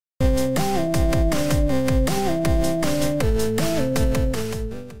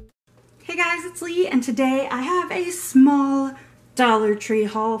Tree, and today I have a small Dollar Tree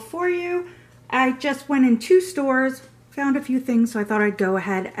haul for you. I just went in 2 stores, found a few things, so I thought I'd go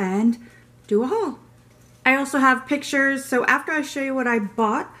ahead and do a haul. I also have pictures, so after I show you what I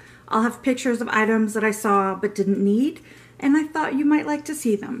bought, I'll have pictures of items that I saw but didn't need, and I thought you might like to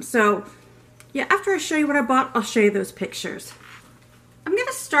see them. So yeah, after I show you what I bought, I'll show you those pictures. I'm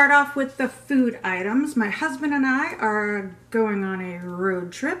gonna start off with the food items. My husband and I are going on a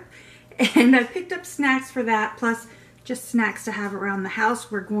road trip, and I picked up snacks for that, plus just snacks to have around the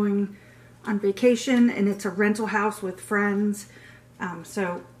house. We're going on vacation, and it's a rental house with friends,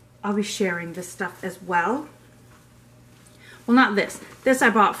 so I'll be sharing this stuff as well. Well, not this. This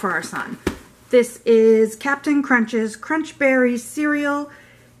I bought for our son. This is Captain Crunch's Crunch Berry cereal.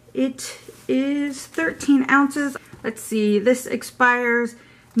 It is 13 ounces. Let's see, this expires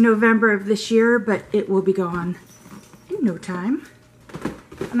November of this year, but it will be gone in no time.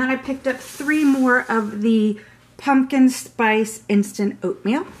 And then I picked up 3 more of the pumpkin spice instant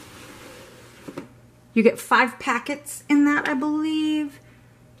oatmeal. You get 5 packets in that, I believe.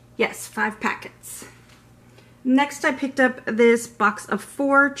 Yes, 5 packets. Next, I picked up this box of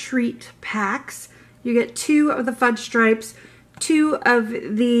 4 treat packs. You get 2 of the fudge stripes, 2 of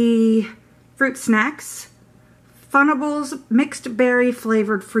the fruit snacks, Funables mixed berry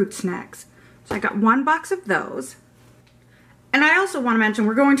flavored fruit snacks. So I got 1 box of those. And I also want to mention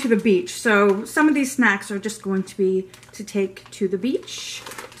we're going to the beach, so some of these snacks are just going to be to take to the beach.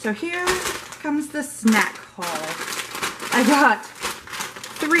 So here comes the snack haul. I got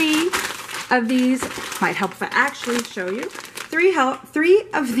 3 of these. Might help if I actually show you. 3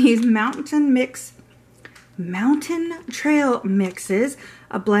 of these Mountain Trail mixes,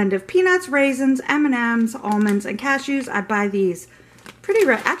 a blend of peanuts, raisins, M&Ms, almonds, and cashews. I buy these pretty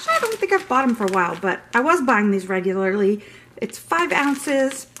actually, I don't think I've bought them for a while, but I was buying these regularly. It's 5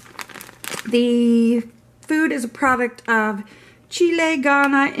 ounces. The food is a product of Chile,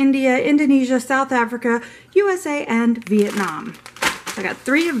 Ghana, India, Indonesia, South Africa, USA, and Vietnam. So I got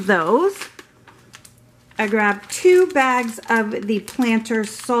 3 of those. I grabbed 2 bags of the Planters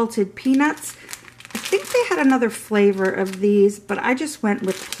salted peanuts. I think they had another flavor of these, but I just went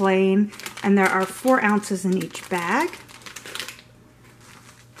with plain, and there are 4 ounces in each bag.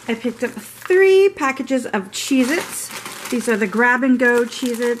 I picked up 3 packages of Cheez-Its. These are the grab-and-go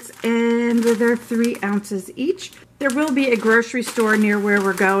Cheez-Its, and they're 3 ounces each. There will be a grocery store near where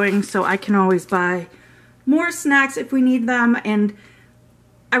we're going, so I can always buy more snacks if we need them, and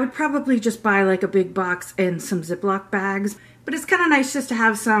I would probably just buy like a big box and some Ziploc bags, but it's kind of nice just to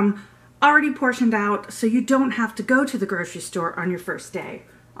have some already portioned out so you don't have to go to the grocery store on your first day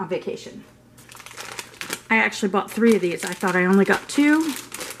on vacation. I actually bought 3 of these. I thought I only got 2.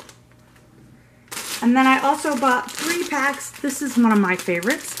 And then I also bought 3 packs. This is one of my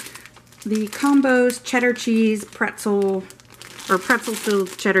favorites. The Combos cheddar cheese pretzel, or pretzel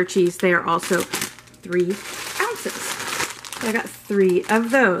filled cheddar cheese. They are also 3 ounces. So I got 3 of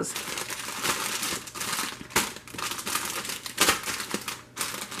those.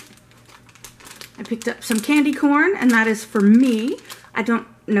 I picked up some candy corn, and that is for me. I don't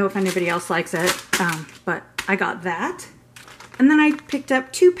know if anybody else likes it, but I got that. And then I picked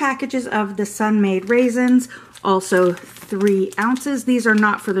up 2 packages of the Sun-Made raisins, also 3 ounces. These are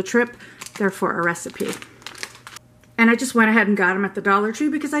not for the trip, they're for a recipe. And I just went ahead and got them at the Dollar Tree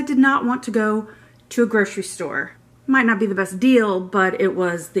because I did not want to go to a grocery store. Might not be the best deal, but it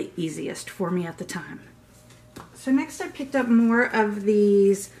was the easiest for me at the time. So next I picked up more of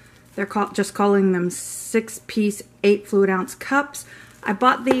these. They're just calling them 6-piece 8 fluid ounce cups. I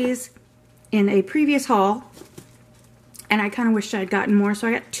bought these in a previous haul, and I kind of wished I had gotten more, so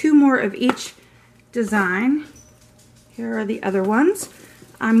I got 2 more of each design. Here are the other ones.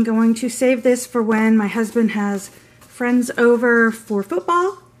 I'm going to save this for when my husband has friends over for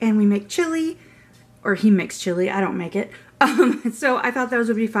football, and we make chili, or he makes chili, I don't make it. So I thought those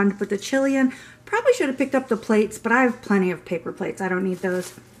would be fun to put the chili in. Probably should have picked up the plates, but I have plenty of paper plates. I don't need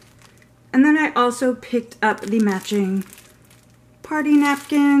those. And then I also picked up the matching party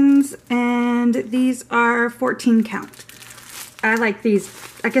napkins, and these are 14 count. I like these.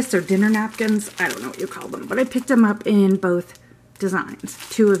 I guess they're dinner napkins. I don't know what you call them, but I picked them up in both designs,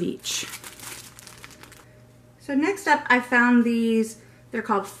 2 of each. So next up, I found these. They're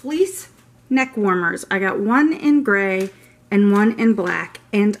called fleece neck warmers. I got 1 in gray and 1 in black,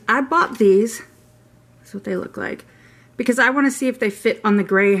 and I bought these. That's what they look like, because I want to see if they fit on the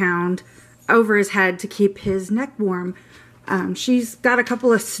Greyhound over his head to keep his neck warm. She's got a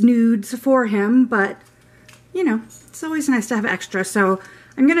couple of snoods for him, but you know, it's always nice to have extra. So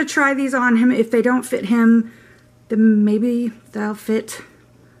I'm gonna try these on him. If they don't fit him, then maybe they'll fit,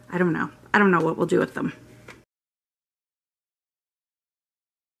 I don't know. I don't know what we'll do with them.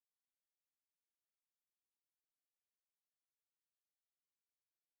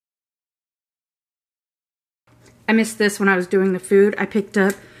 I missed this when I was doing the food. I picked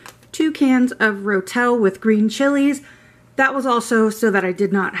up 2 cans of Rotel with green chilies. That was also so that I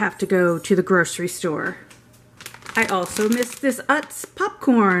did not have to go to the grocery store. I also missed this Utz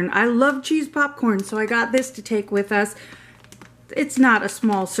popcorn. I love cheese popcorn, so I got this to take with us. It's not a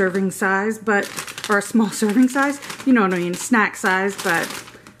small serving size, or a small serving size, you know what I mean, snack size, but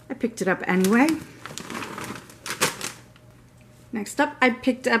I picked it up anyway. Next up, I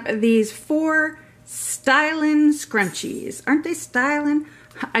picked up these 4 Stylin' scrunchies. Aren't they stylin'?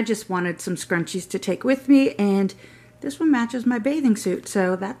 I just wanted some scrunchies to take with me, and this one matches my bathing suit,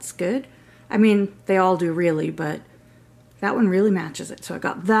 so that's good. I mean, they all do really, but that one really matches it, so I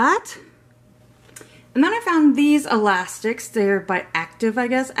got that. And then I found these elastics. They're by Active, I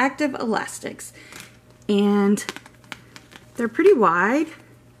guess. Active elastics. And they're pretty wide.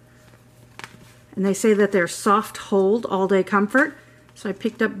 And they say that they're soft hold, all day comfort. So I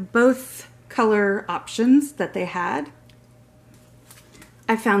picked up both color options that they had.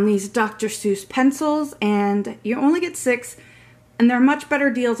 I found these Dr. Seuss pencils, and you only get 6, and there are much better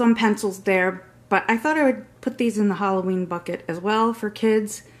deals on pencils there, but I thought I would put these in the Halloween bucket as well for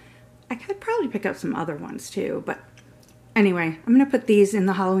kids. I could probably pick up some other ones too, but anyway, I'm going to put these in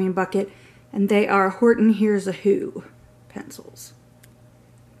the Halloween bucket, and they are Horton Hears a Who pencils.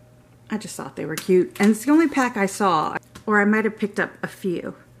 I just thought they were cute, and it's the only pack I saw, or I might have picked up a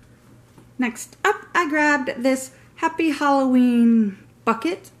few. Next up, I grabbed this Happy Halloween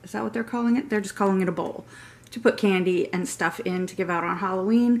bucket. Is that what they're calling it? They're just calling it a bowl to put candy and stuff in to give out on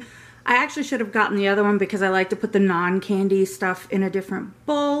Halloween. I actually should have gotten the other one because I like to put the non-candy stuff in a different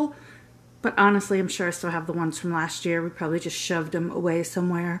bowl. But honestly, I'm sure I still have the ones from last year. We probably just shoved them away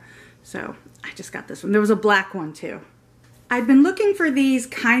somewhere. So I just got this one. There was a black one too. I'd been looking for these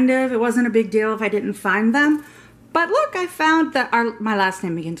kind of. It wasn't a big deal if I didn't find them. But look, I found that my last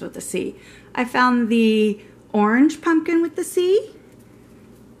name begins with a C. I found the orange pumpkin with the C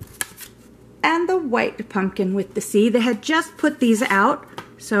and the white pumpkin with the C. They had just put these out,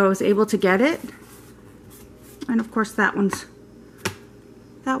 so I was able to get it. And of course that one's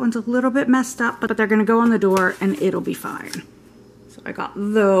a little bit messed up, but they're gonna go on the door and it'll be fine. So I got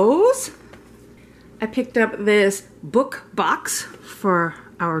those. I picked up this book box for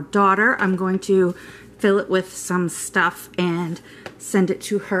our daughter. I'm going to fill it with some stuff and send it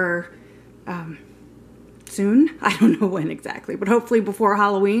to her soon. I don't know when exactly, but hopefully before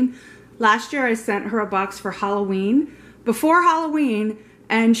Halloween. Last year I sent her a box for Halloween, before Halloween,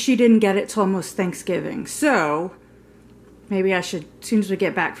 and she didn't get it till almost Thanksgiving. So maybe I should, as soon as we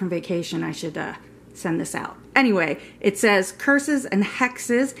get back from vacation, I should send this out. Anyway, it says curses and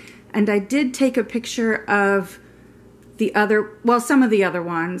hexes, and I did take a picture of the other, well, some of the other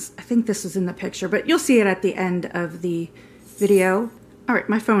ones. I think this was in the picture, but you'll see it at the end of the video. All right,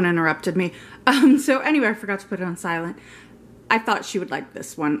 my phone interrupted me. So anyway, I forgot to put it on silent. I thought she would like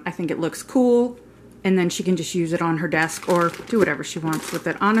this one. I think it looks cool, and then she can just use it on her desk or do whatever she wants with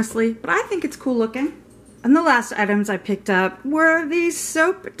it, honestly. But I think it's cool looking. And the last items I picked up were these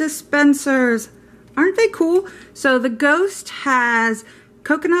soap dispensers. Aren't they cool? So the Ghost has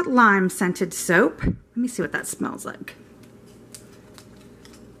coconut lime scented soap. Let me see what that smells like.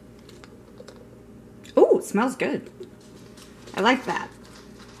 Oh, it smells good. I like that.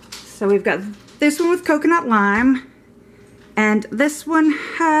 So we've got this one with coconut lime, and this one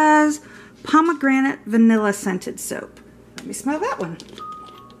has pomegranate vanilla scented soap. Let me smell that one.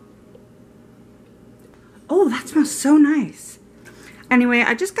 Oh, that smells so nice. Anyway,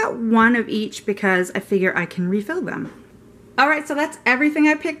 I just got one of each because I figure I can refill them. All right, so that's everything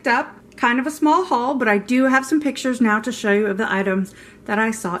I picked up. Kind of a small haul, but I do have some pictures now to show you of the items that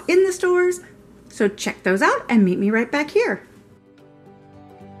I saw in the stores. So check those out and meet me right back here.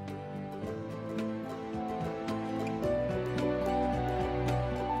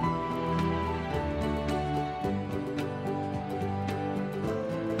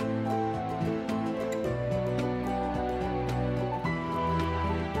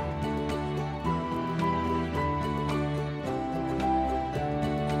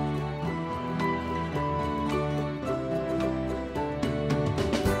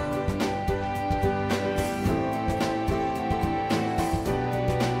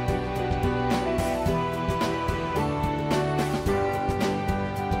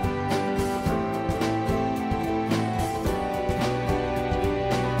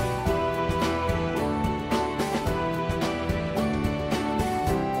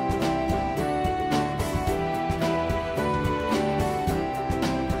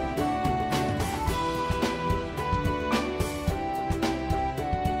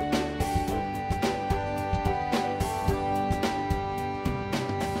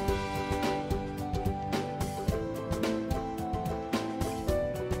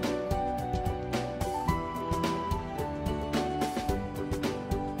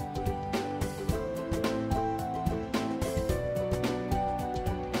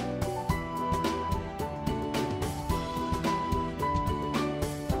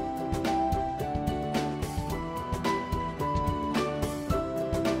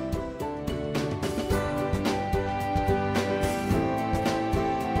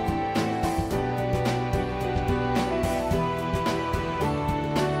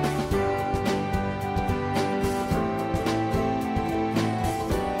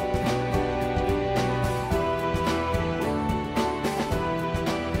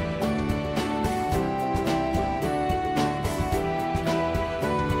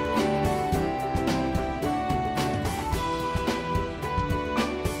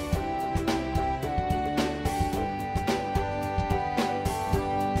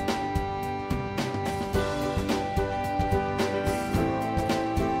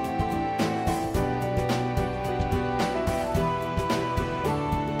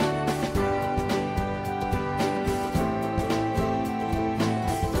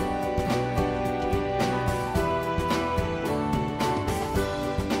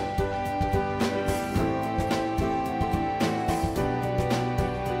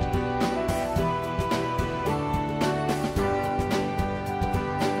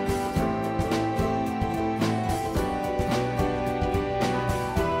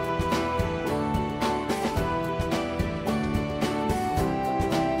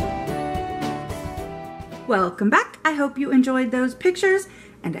 welcome back. I hope you enjoyed those pictures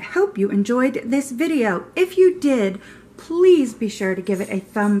and I hope you enjoyed this video. If you did, please be sure to give it a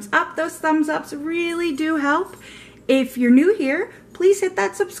thumbs up. Those thumbs ups really do help. If you're new here, please hit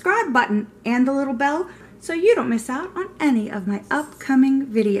that subscribe button and the little bell so you don't miss out on any of my upcoming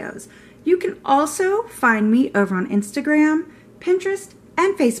videos. You can also find me over on Instagram, Pinterest,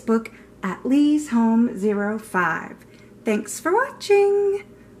 and Facebook at LeighsHome05. Thanks for watching.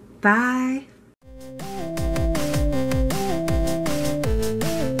 Bye.